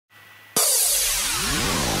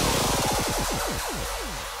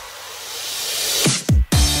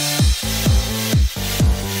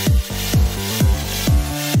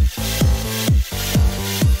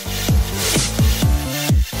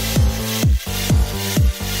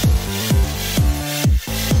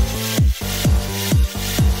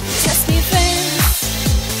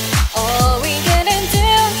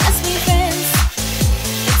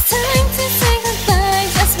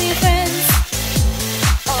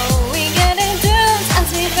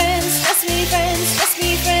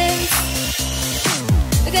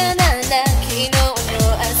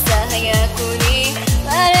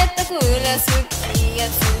が好きに集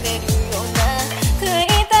めるようなこれ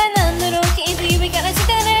一体なんだろうきっと指から力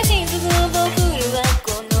が心臓僕らは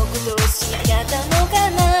このことを知り合ったのか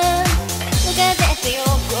な抜かれてよ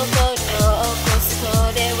心を起こすこ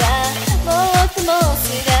れはもっとも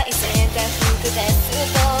辛い選択です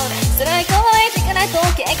と辛い声でから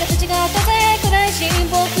時計形が立たないくらいし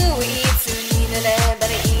僕はいつになれば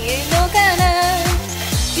いいのかな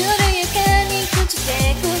緩やかに朽ち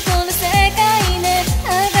てくこの世界ねあ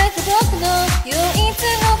がく僕の唯一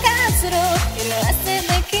の活路色あせ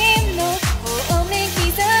な君の方に刻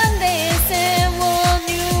んで線を抜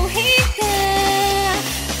いて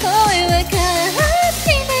声は交わして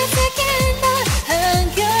叫んだ反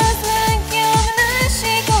響なし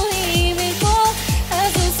恋人外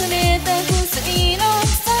された薬の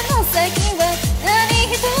その先は何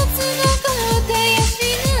一つ残ってやし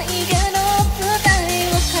ないがの舞台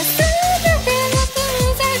を重ねてる偶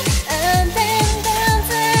然安全断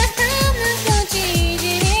然花と知事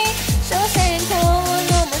に所詮こ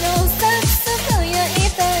のものさつぶやい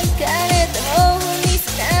た枯れた方に伝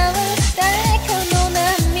わる誰かの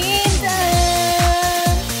涙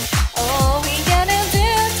All we gotta do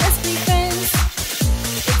just be friends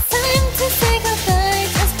It's time to say goodbye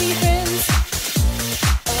just be friends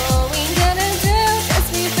All we gotta do just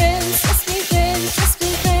be friends just be friends just be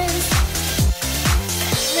friends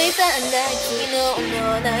抜いたんだ昨日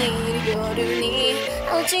のない夜に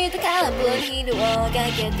落ちたカーブに色をか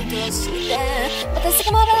けてとして私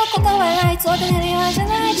がもらうことはないそうでなりはじゃ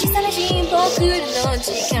ない小さな進歩僕らの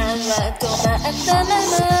時間は止まったまま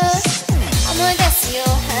思い出すよ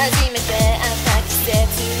初めて会った季節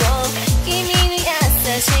を君に優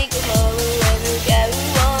しい